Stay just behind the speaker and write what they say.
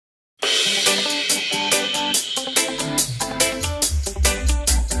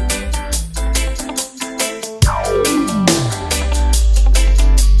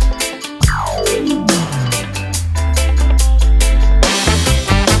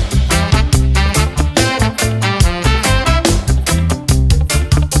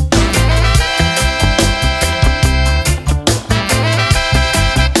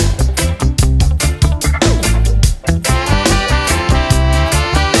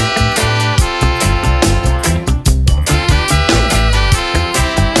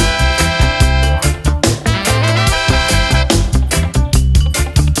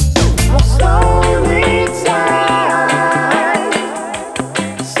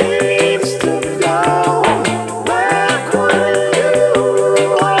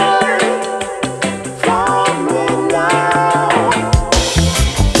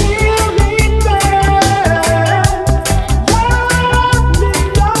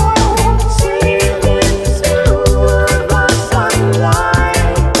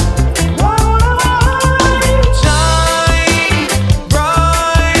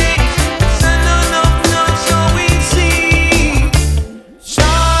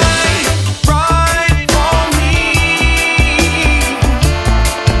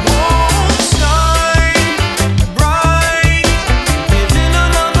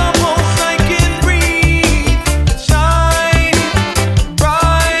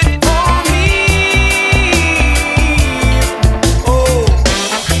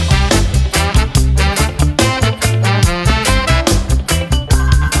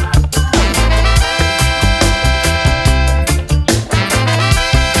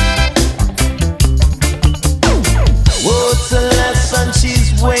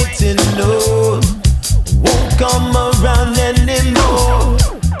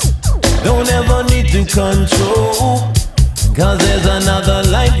control. Cause there's another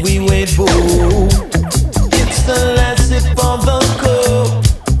light we wait for. It's the last sip of the cup.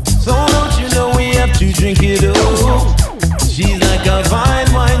 So don't you know we have to drink it up. She's like a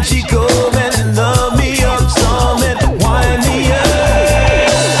fine wine, she come and love me up some and wine me up.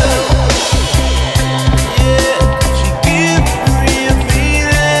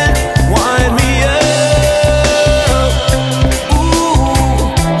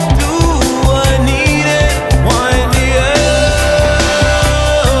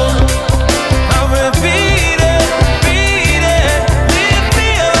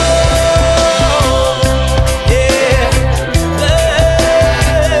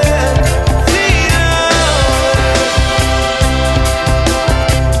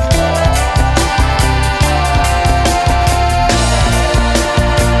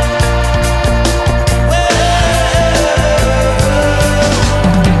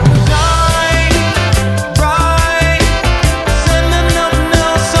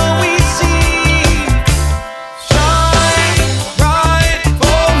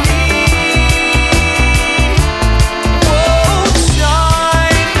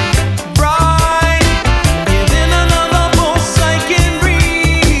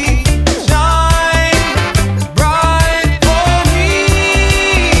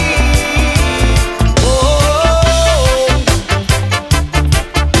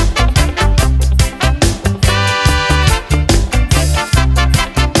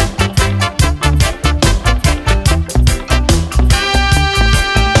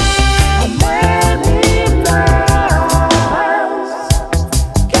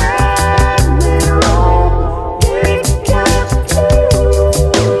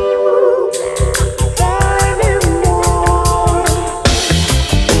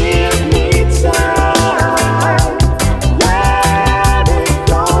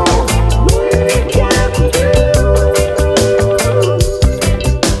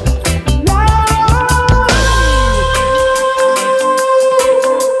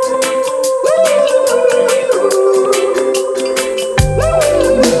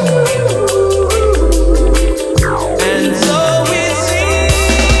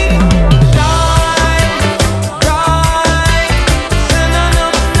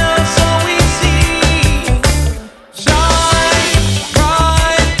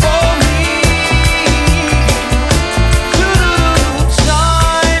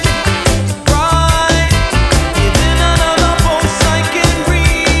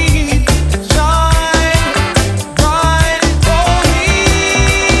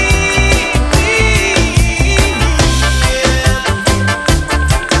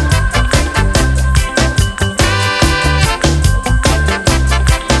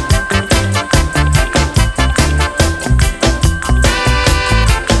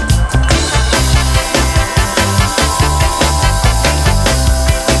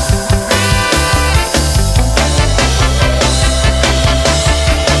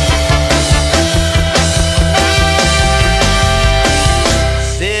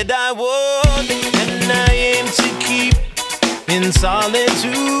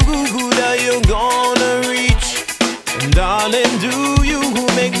 Solitude, are you gonna reach? And darling, do you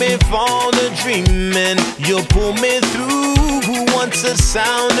make me fall to dreaming? You'll pull me through once the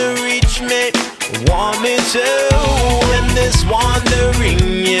sound to reach me. Want me to in this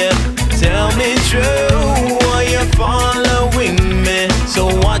wandering, yeah. Tell me true, are you following me? So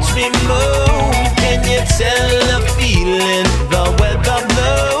watch me move. Can you tell the feeling? The weather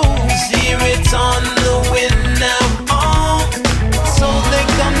blows, hear it on the wind now. So they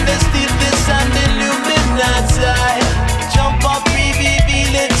come to steal this and illuminate. Jump up,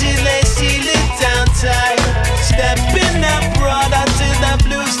 reveal it till they seal it down tight. Stepping up, brother, to the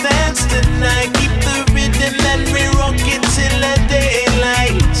blues dance tonight. Keep the rhythm and we rock it till the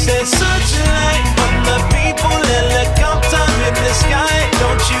daylight. Say such light from the people, helicopter in the sky.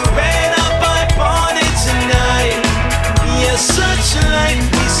 Don't you rain up my party tonight? Yes, such light.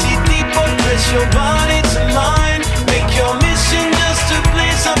 We see deeper, press your body to mine. Make your mission just to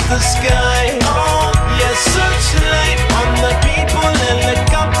blaze up the sky. Oh, yes, such light on the people,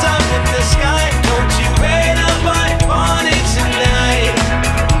 helicopter in the sky. Don't you rain up my party tonight?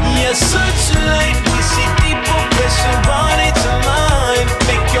 Yes, such light. We see people, press your body to mine.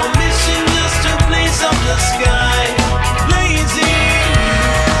 Make your mission just to blaze up the sky. Lazy,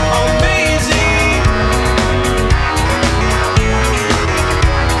 amazing.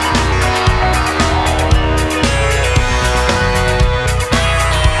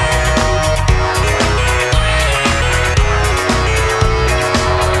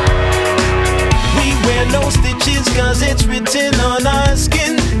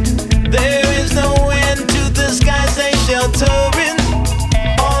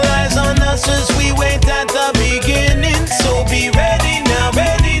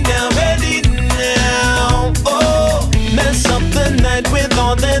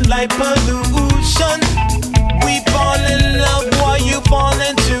 pollution. We fall in love while you fall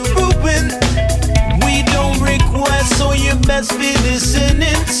into ruin. We don't request, so you best be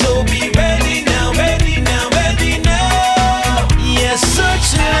listening. So be ready now, ready now, ready now. Yes,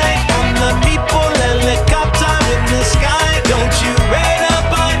 searchlight on the people, helicopter in the sky. Don't you read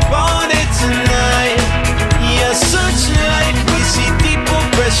about it tonight? Yes, searchlight, we see people,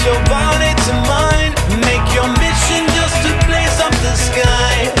 press your body to mine. Make your mission just to blaze up the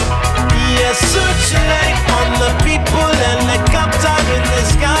sky. Yes, searchlight on the people, helicopter in the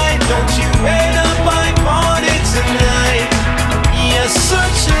sky. Don't you read about it tonight? Yes,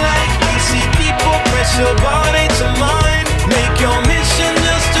 searchlight, we see people, press your body to mine. Make your mission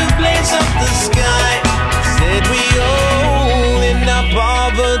just to blaze up the sky. Said we all in our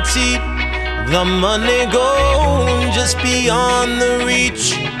poverty, the money gone just beyond the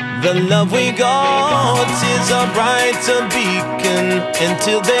reach. The love we got is a brighter beacon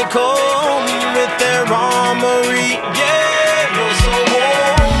until they come with their armory. Yeah, you're so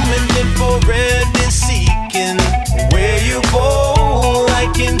warm and infrared is seeking. Where you go, I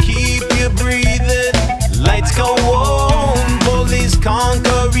can keep you breathing. Lights go on, police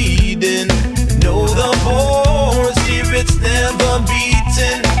conquer reading. Know the poor spirits never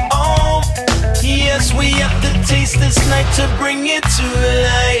beaten. Oh, yes, we have to taste this night to bring it to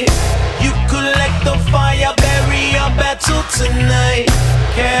life. You collect the fire, bury your battle tonight.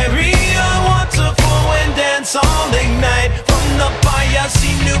 Carry a waterfall and dance all ignite. From the fire,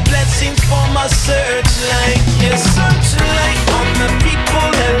 see new blessings for my searchlight. Yes, searchlight on the people,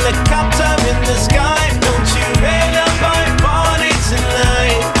 helicopter in the sky. Don't you read about it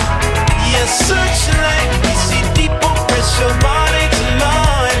tonight? Yes, searchlight, we see people, press your body to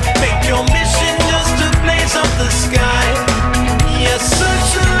mine. Make your mission just to blaze up the sky. Yes,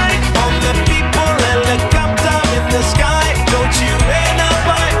 searchlight on the people, helicopter in the sky. Don't you read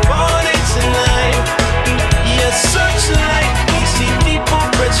about it tonight? Yes, searchlight, we see people,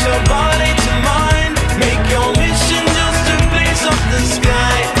 press your body to mine. Make your mission just to blaze up the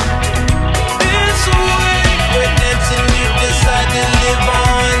sky. This way, we're dancing, you decide to live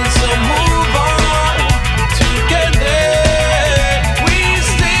on, so move on. Together, we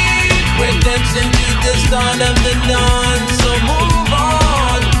stay. We're dancing to the start of the dawn, so move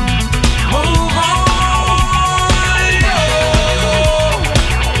on, move on.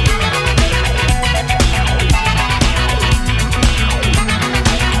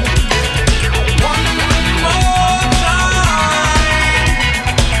 One more time,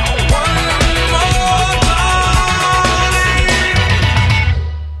 one more time.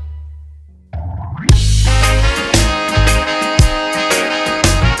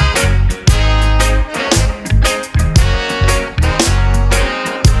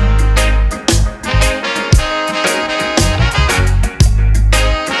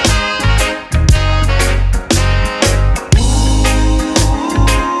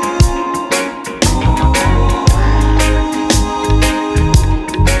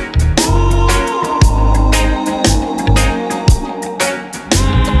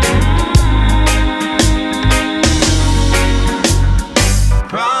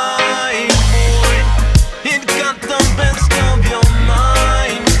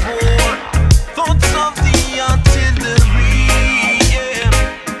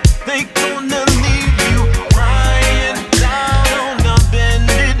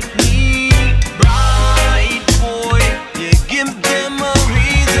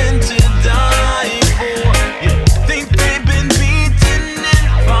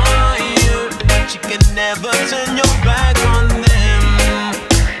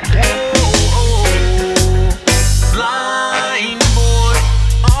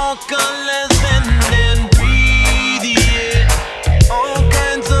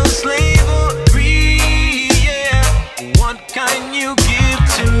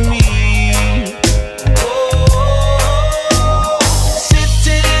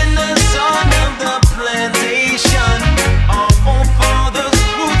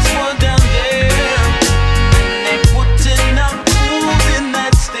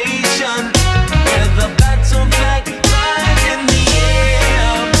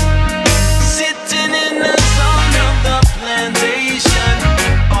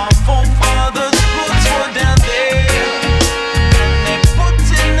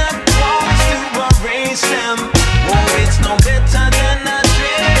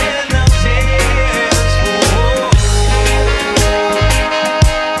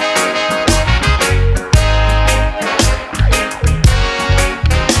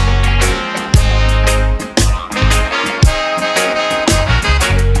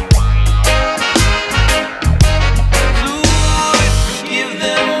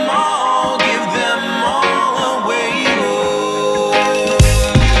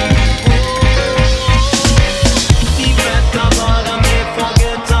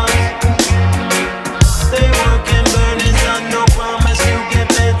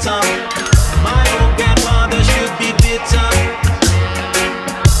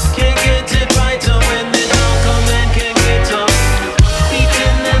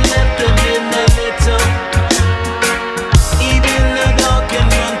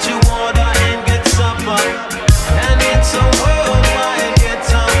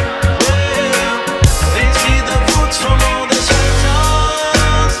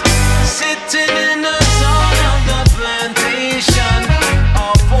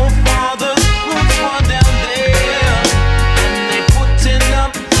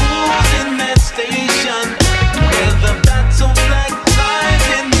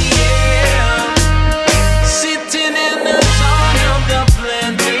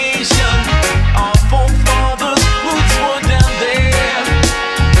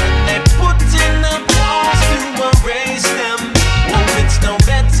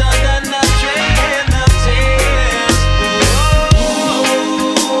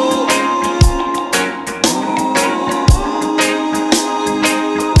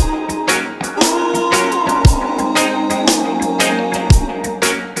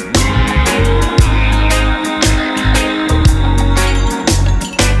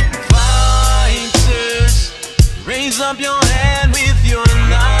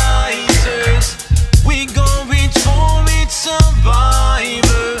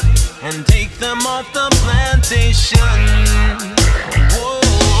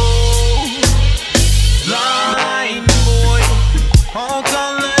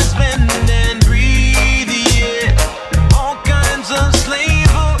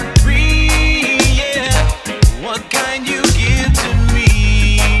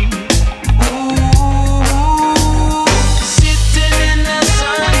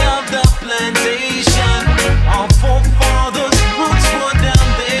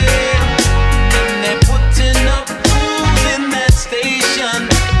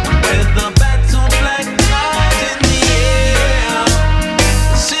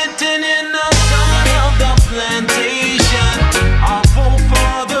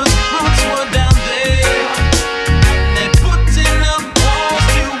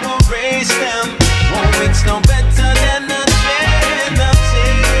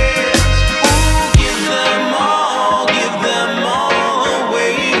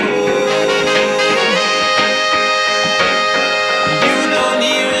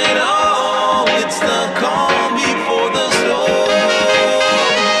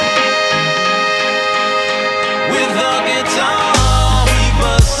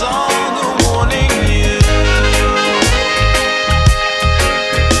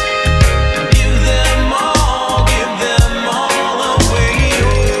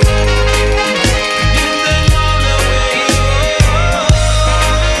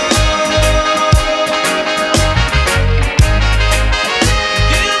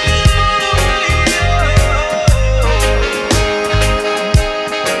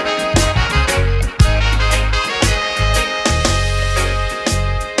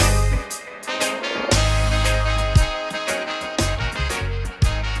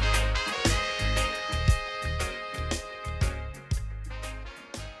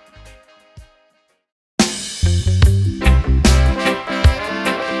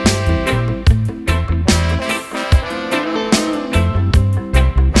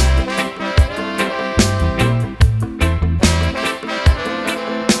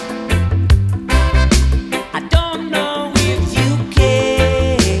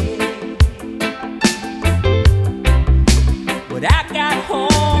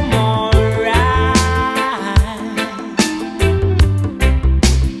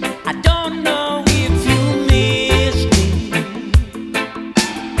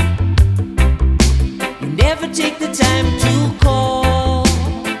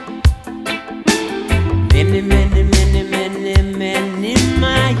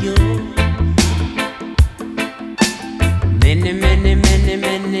 own. Many, many, many,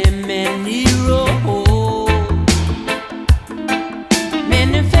 many, many roads,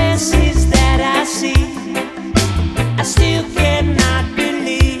 many faces that I see, I still cannot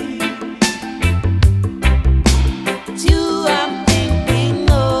believe. It's you I'm thinking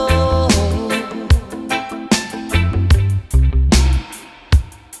of,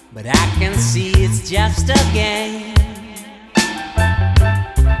 but I can see it's just a game,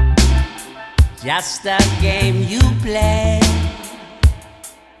 just a game you play.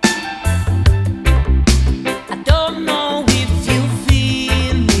 I don't know if you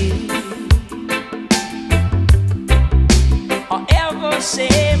feel me or ever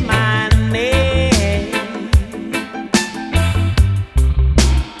say my name.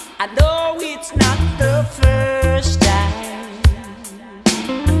 I know it's not the first time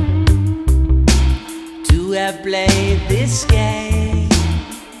to have played this game.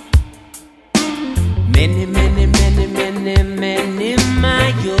 Many, many, many, many, many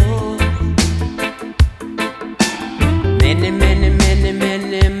miles. Many, many, many,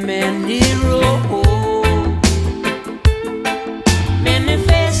 many, many roads. Many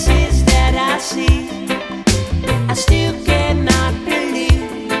faces that I see, I still cannot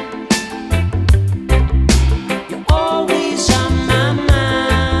believe. You're always on my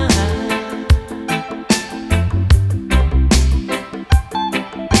mind.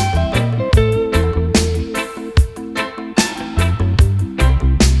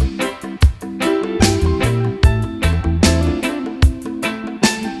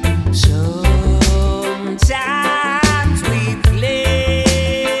 Sometimes we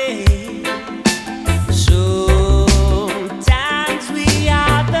play, sometimes we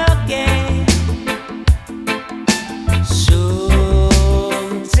are the game,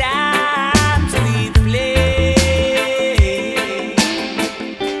 sometimes we play.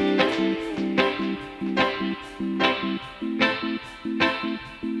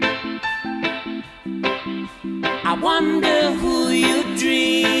 I wonder who you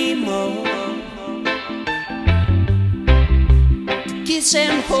dream of, kiss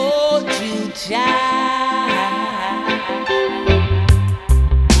and hold you tight.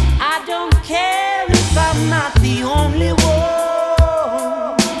 I don't care if I'm not the only one.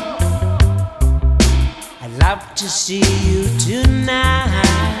 I'd love to see you tonight.